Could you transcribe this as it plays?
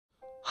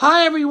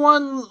Hi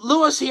everyone,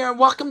 Lewis here, and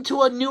welcome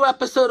to a new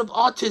episode of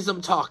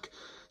Autism Talk.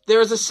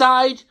 There's a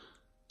side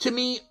to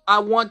me I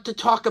want to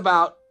talk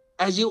about.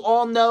 As you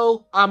all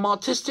know, I'm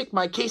autistic.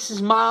 My case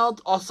is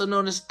mild, also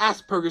known as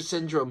Asperger's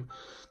syndrome.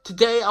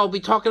 Today I'll be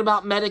talking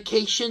about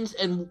medications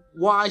and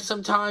why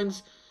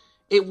sometimes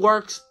it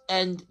works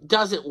and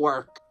doesn't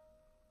work.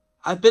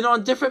 I've been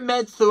on different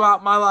meds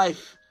throughout my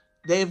life.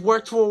 They've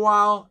worked for a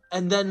while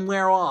and then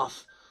wear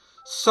off.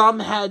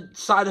 Some had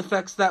side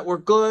effects that were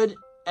good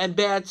and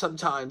bad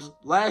sometimes.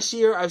 Last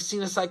year, I've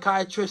seen a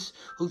psychiatrist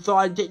who thought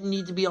I didn't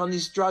need to be on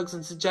these drugs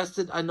and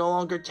suggested I no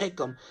longer take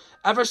them.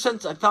 Ever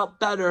since, I felt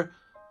better,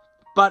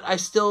 but I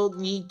still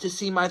need to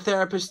see my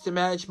therapist to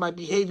manage my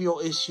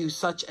behavioral issues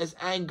such as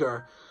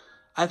anger.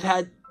 I've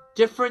had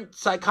different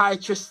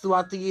psychiatrists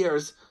throughout the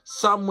years,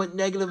 some with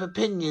negative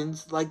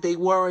opinions, like they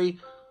worry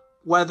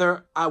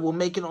whether I will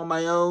make it on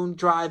my own,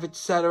 drive,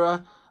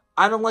 etc.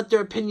 I don't let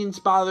their opinions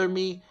bother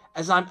me,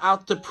 as I'm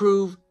out to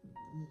prove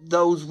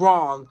those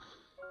wrong.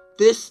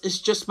 This is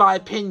just my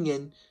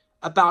opinion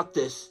about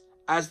this,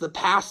 as the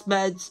past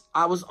meds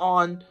I was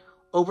on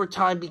over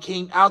time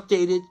became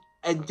outdated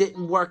and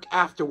didn't work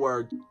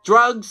afterward.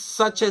 Drugs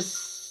such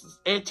as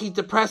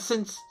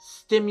antidepressants,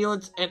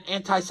 stimulants, and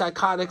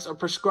antipsychotics are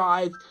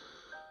prescribed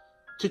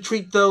to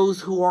treat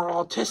those who are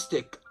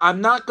autistic. I'm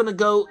not going to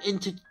go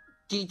into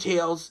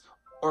details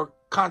or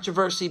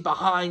controversy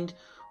behind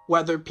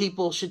whether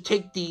people should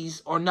take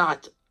these or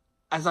not,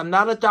 as I'm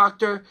not a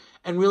doctor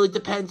and really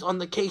depends on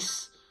the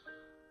case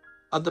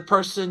of the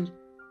person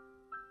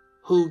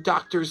who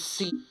doctors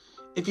see.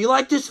 If you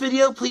like this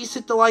video, please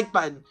hit the like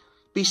button.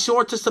 Be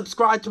sure to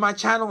subscribe to my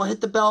channel and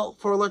hit the bell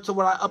for alerts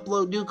when I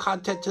upload new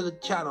content to the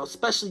channel,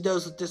 especially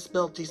those with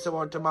disabilities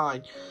similar to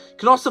mine. You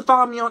can also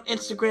follow me on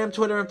Instagram,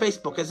 Twitter, and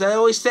Facebook. As I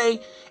always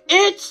say,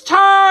 it's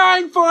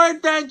time for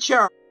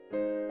adventure!